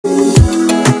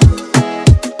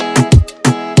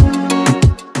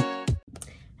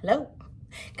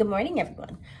Good morning,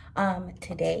 everyone.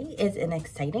 Today is an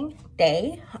exciting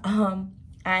day. I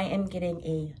am getting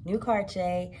a new car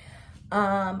today.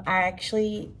 I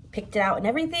actually picked it out and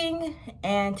everything,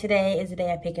 and today is the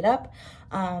day I pick it up.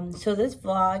 So this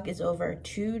vlog is over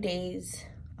 2 days,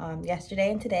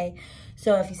 yesterday and today.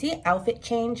 So if you see outfit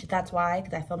change, that's why,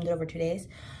 because I filmed it over 2 days.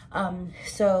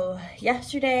 So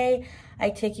yesterday I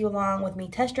take you along with me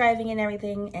test driving and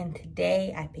everything, and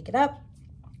today I pick it up.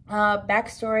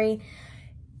 Backstory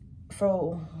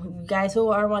for you guys who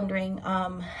are wondering,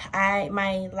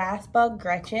 my last bug,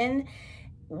 Gretchen,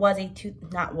 was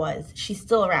she's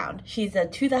still around. She's a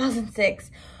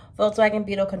 2006 Volkswagen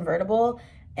Beetle convertible,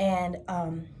 and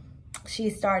she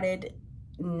started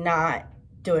not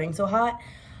doing so hot,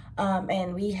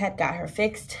 and we had got her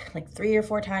fixed like 3 or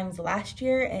 4 times last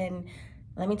year, and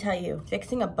let me tell you,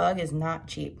 fixing a bug is not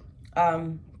cheap.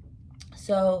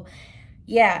 So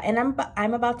yeah, and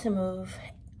I'm about to move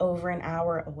over an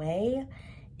hour away,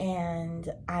 and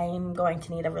I'm going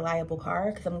to need a reliable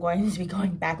car because I'm going to be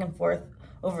going back and forth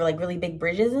over like really big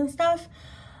bridges and stuff.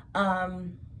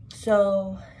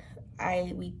 So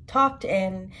we talked,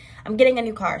 and I'm getting a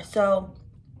new car. So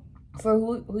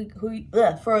for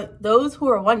those who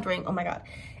are wondering, oh my god,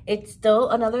 it's still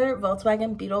another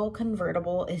Volkswagen Beetle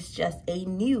convertible. It's just a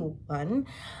new one,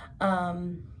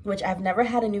 which I've never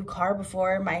had a new car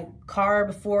before. My car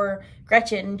before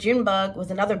Gretchen, June bug,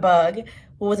 was another bug.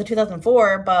 Well, was a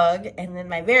 2004 bug, and then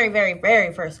my very, very,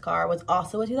 very first car was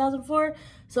also a 2004.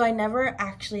 So I never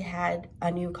actually had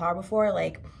a new car before,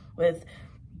 like with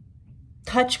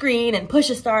touchscreen and push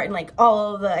to start and like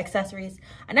all of the accessories.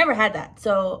 I never had that.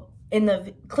 So in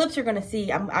the clips you're gonna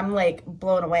see, I'm like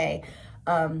blown away.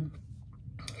 And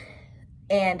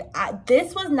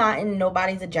this was not in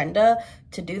nobody's agenda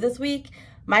to do this week.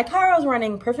 My car was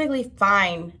running perfectly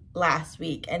fine last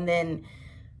week, and then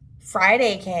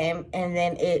Friday came, and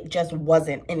then it just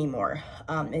wasn't anymore.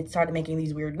 It started making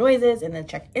these weird noises, and the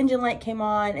check engine light came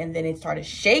on, and then it started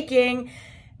shaking,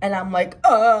 and I'm like,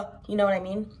 you know what I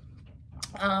mean?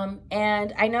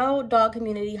 And I know dog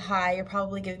community, hi, you're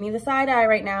probably giving me the side eye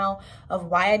right now of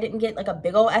why I didn't get like a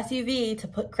big old SUV to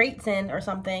put crates in or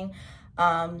something,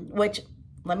 which,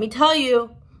 let me tell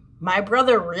you, my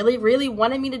brother really, really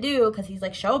wanted me to do, because he's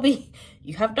like, Shelby,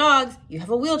 you have dogs, you have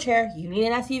a wheelchair, you need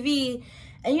an SUV.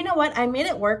 And you know what? I made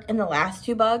it work in the last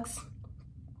 2 bugs.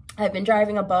 I've been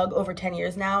driving a bug over 10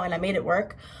 years now, and I made it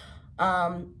work.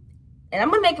 And I'm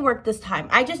gonna make it work this time.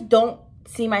 I just don't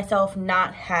see myself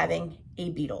not having a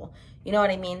Beetle. You know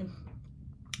what I mean?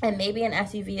 And maybe an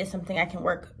SUV is something I can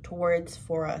work towards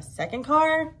for a second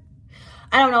car.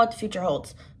 I don't know what the future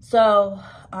holds. So,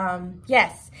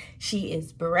 yes, she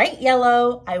is bright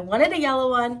yellow. I wanted a yellow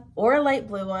one or a light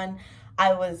blue one.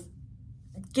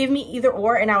 Give me either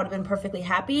or, and I would have been perfectly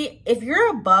happy. If you're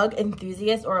a bug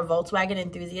enthusiast or a Volkswagen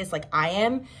enthusiast like I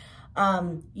am,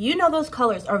 you know those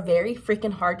colors are very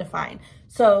freaking hard to find.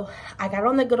 So I got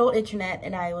on the good old internet,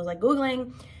 and I was like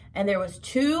Googling, and there was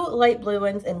 2 light blue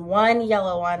ones and 1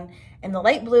 yellow one. And the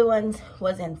light blue ones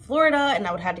was in Florida, and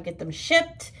I would have to get them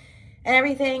shipped and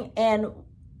everything. And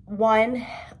one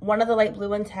of the light blue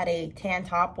ones had a tan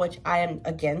top, which I am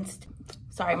against.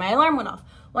 Sorry, my alarm went off.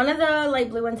 One of the light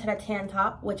blue ones had a tan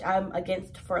top, which I'm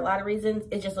against for a lot of reasons.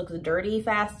 It just looks dirty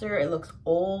faster. It looks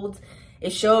old.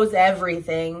 It shows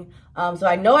everything. So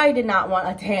I know I did not want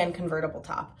a tan convertible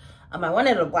top. I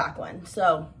wanted a black one.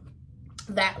 So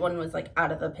that one was like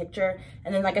out of the picture.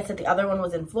 And then, like I said, the other one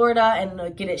was in Florida, and to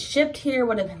get it shipped here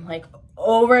would have been like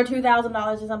over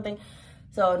 $2,000 or something.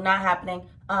 So not happening.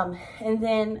 And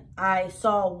then I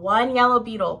saw 1 yellow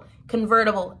Beetle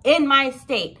convertible in my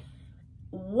state.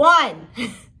 1.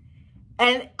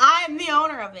 And I'm the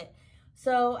owner of it.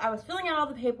 So I was filling out all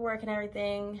the paperwork and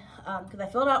everything, because I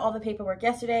filled out all the paperwork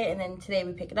yesterday, and then today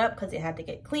we pick it up because it had to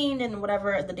get cleaned and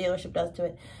whatever the dealership does to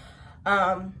it.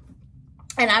 And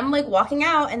I'm like walking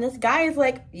out, and this guy is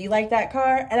like, you like that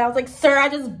car? And I was like, sir, I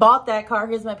just bought that car.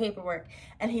 Here's my paperwork.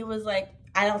 And he was like,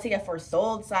 I don't see a for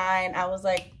sold sign. I was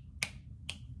like,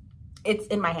 it's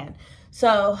in my hand.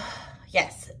 So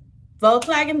yes,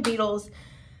 Volkswagen Beetles.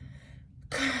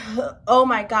 Oh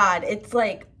my god, it's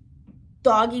like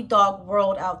doggy dog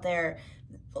world out there,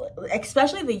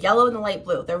 especially the yellow and the light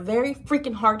blue. They're very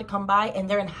freaking hard to come by, and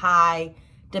they're in high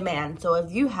demand. So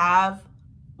if you have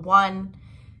one,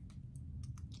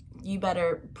 you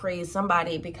better praise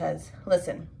somebody, because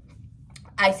listen,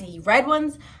 I see red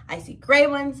ones, I see gray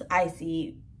ones, I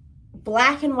see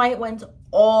black and white ones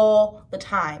all the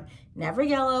time. Never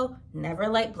yellow, never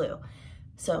light blue.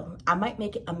 So I might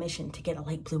make it a mission to get a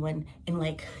light blue one in,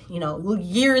 like, you know,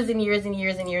 years and years and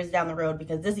years and years down the road,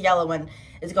 because this yellow one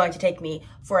is going to take me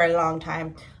for a long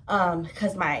time.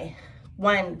 because my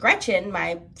one Gretchen,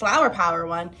 my Flower Power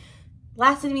one,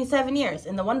 lasted me 7 years,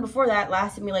 and the one before that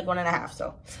lasted me like 1.5.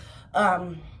 So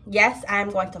yes, I'm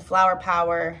going to Flower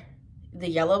Power the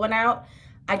yellow one out.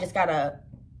 I just gotta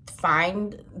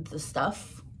find the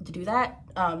stuff to do that,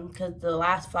 because the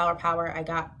last Flower Power I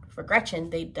got for Gretchen,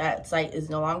 that site is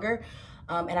no longer,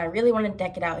 and I really want to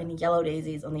deck it out in yellow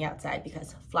daisies on the outside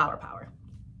because Flower Power.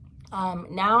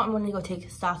 Now I'm going to go take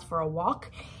Stas for a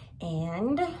walk,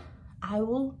 and I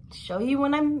will show you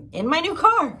when I'm in my new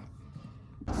car.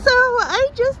 So I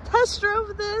just test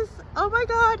drove this. Oh my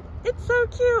god, it's so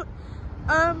cute.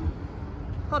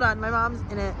 Hold on, my mom's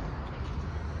in it.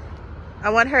 I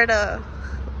want her to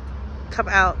come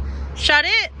out. Shut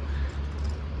it.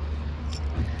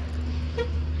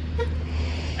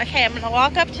 Okay, I'm gonna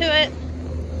walk up to it.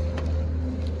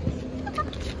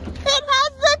 It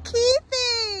has the key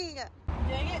thing.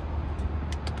 Doing it.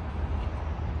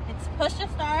 It's push to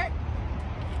start.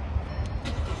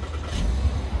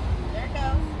 There it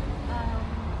goes.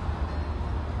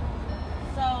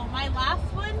 So my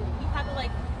last one,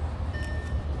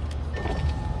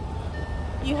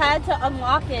 you had to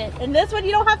unlock it, and this one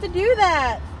you don't have to do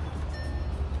that.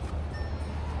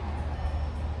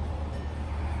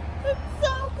 It's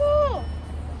so cool,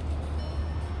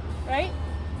 right?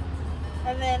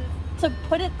 And then to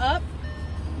put it up,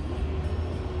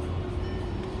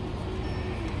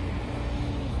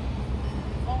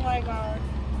 oh my god,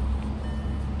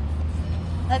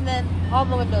 and then all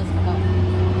the windows come up.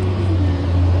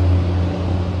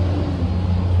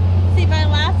 See, my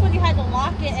last one you had to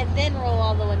lock it and then roll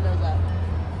all the windows up.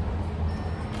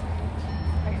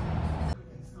 Okay.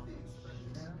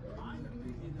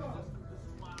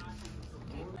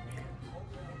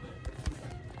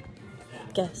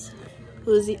 Guess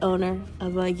who's the owner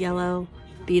of a yellow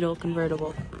Beetle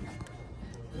convertible?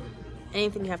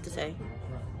 Anything you have to say?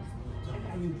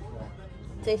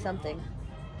 Say something.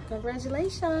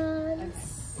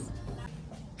 Congratulations.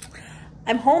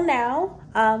 I'm home now.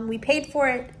 We paid for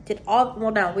it,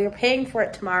 well no, we were paying for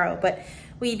it tomorrow, but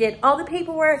we did all the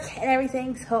paperwork and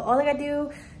everything. So all I gotta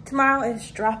do tomorrow is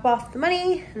drop off the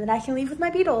money, and then I can leave with my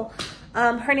Beetle.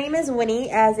 Her name is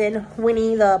Winnie, as in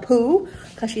Winnie the Pooh,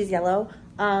 because she's yellow.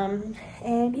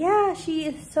 And yeah, she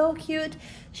is so cute.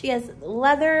 She has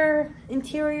leather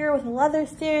interior with a leather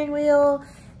steering wheel,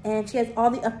 and she has all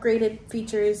the upgraded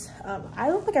features. I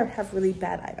look like I have really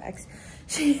bad eye bags.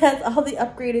 She has all the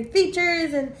upgraded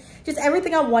features and just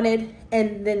everything I wanted,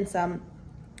 and then some.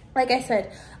 Like I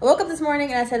said, I woke up this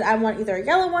morning and I said I want either a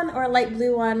yellow one or a light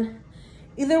blue one.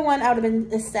 Either one I would have been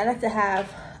ecstatic to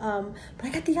have, but I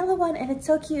got the yellow one and it's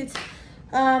so cute.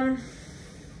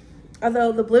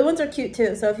 Although the blue ones are cute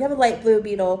too, so if you have a light blue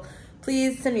Beetle,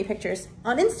 please send me pictures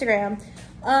on Instagram.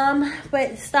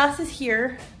 But Stas is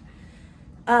here,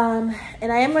 and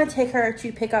I am going to take her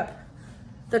to pick up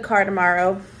the car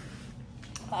tomorrow.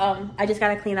 I just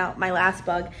gotta clean out my last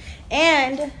bug,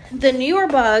 and the new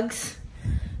bugs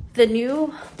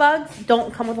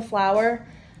don't come with a flower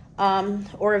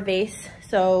or a vase,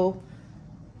 so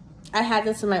I had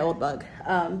this in my old bug.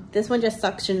 This one just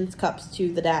suctions cups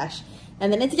to the dash,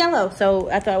 and then it's yellow,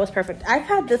 so I thought it was perfect. I've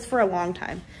had this for a long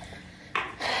time.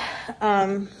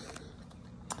 But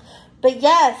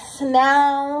yes,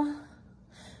 now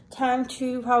time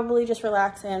to probably just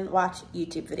relax and watch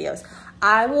YouTube videos.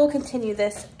 I will continue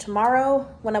this tomorrow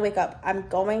when I wake up. I'm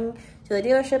going to the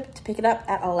dealership to pick it up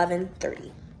at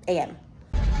 11:30 a.m.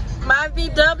 My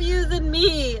VWs and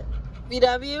me.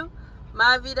 VW,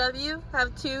 my VW,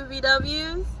 have two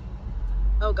VWs.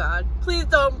 Oh God, please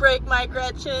don't break my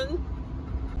Gretchen.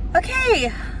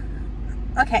 Okay,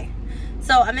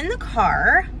 so I'm in the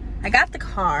car. I got the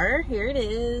car, here it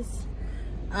is.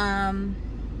 And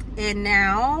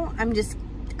now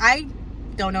I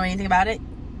don't know anything about it.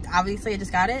 Obviously I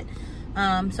just got it. So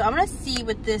I'm gonna see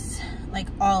what this, like,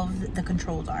 all of the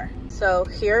controls are. So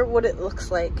here what it looks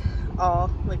like,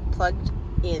 all like plugged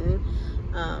in.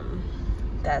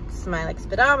 That's my like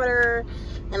speedometer,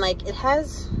 and like it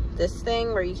has this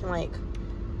thing where you can like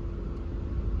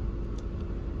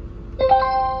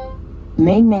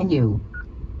main menu,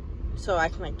 so I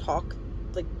can like talk,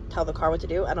 like tell the car what to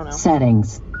do. I don't know.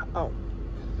 Settings. Oh,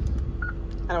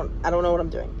 I don't know what I'm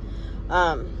doing.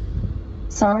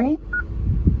 Sorry?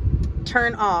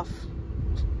 Turn off.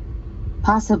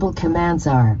 Possible commands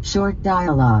are short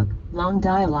dialogue, long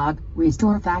dialogue,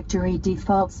 restore factory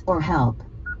defaults, or help.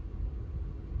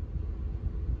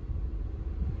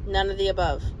 None of the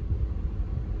above.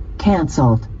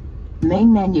 Cancelled.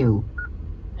 Main menu.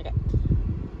 Okay.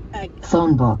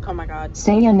 Phone book. Oh my God.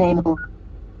 Say a name or...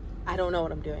 I don't know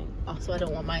what I'm doing. Also, I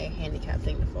don't want my handicap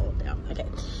thing to fall down. Okay.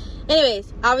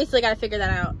 Anyways, obviously gotta figure that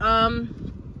out.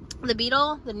 The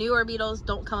Beetle, the newer Beetles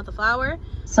don't come with a flower.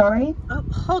 Sorry? Oh,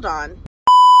 hold on.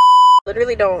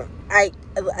 Literally don't. I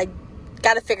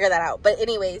gotta figure that out. But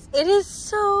anyways, it is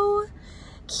so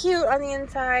cute on the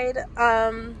inside.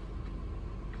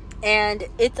 And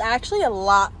it's actually a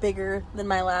lot bigger than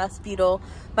my last Beetle.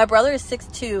 My brother is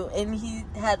 6'2", and he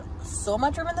had so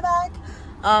much room in the back.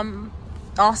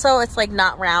 Also, it's like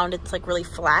not round, it's like really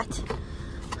flat.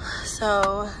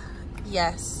 So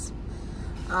yes.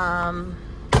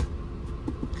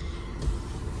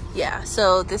 Yeah,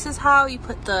 so this is how you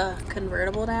put the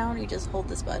convertible down. You just hold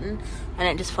this button and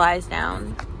it just flies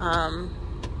down.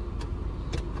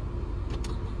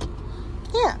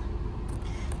 Yeah,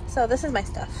 so this is my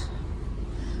stuff.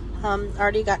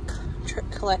 Already got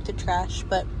collected trash,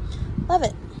 but love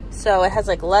it. So it has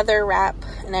like leather wrap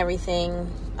and everything.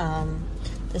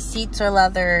 The seats are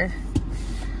leather.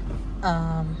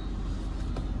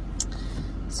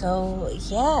 So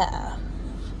yeah,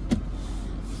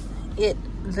 it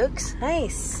looks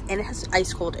nice, and it has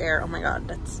ice cold air. Oh my god,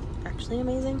 that's actually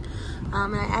amazing.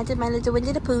 And I added my little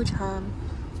Winnie the Pooh charm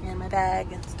and my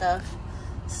bag and stuff.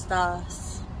 So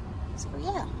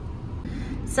yeah.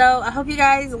 So I hope you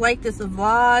guys like this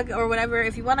vlog or whatever.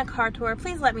 If you want a car tour,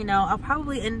 please let me know. I'll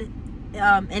probably end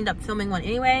up filming one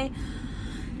anyway,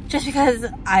 just because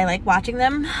I like watching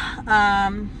them.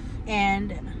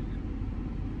 And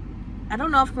I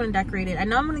don't know if I'm gonna decorate it. I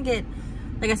know I'm gonna get,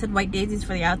 like I said, white daisies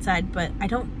for the outside, but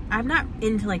I'm not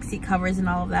into like seat covers and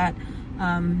all of that.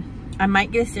 I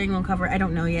might get a steering wheel cover, I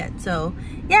don't know yet. So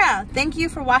yeah, thank you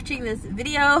for watching this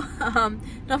video.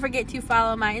 Don't forget to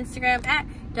follow my Instagram at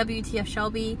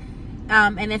WTFShelby.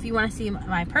 And if you want to see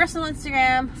my personal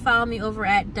Instagram, follow me over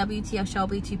at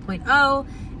WTFShelby 2.0.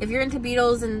 If you're into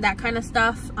Beetles and that kind of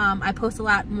stuff, I post a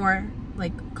lot more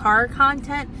like car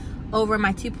content over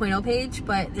my 2.0 page.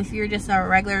 But if you're just a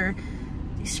regular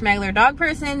schmegler dog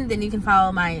person, then you can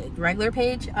follow my regular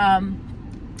page.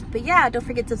 But yeah, don't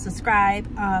forget to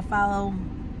subscribe, follow,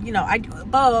 you know, I do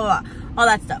blah blah blah, all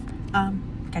that stuff.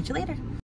 Catch you later.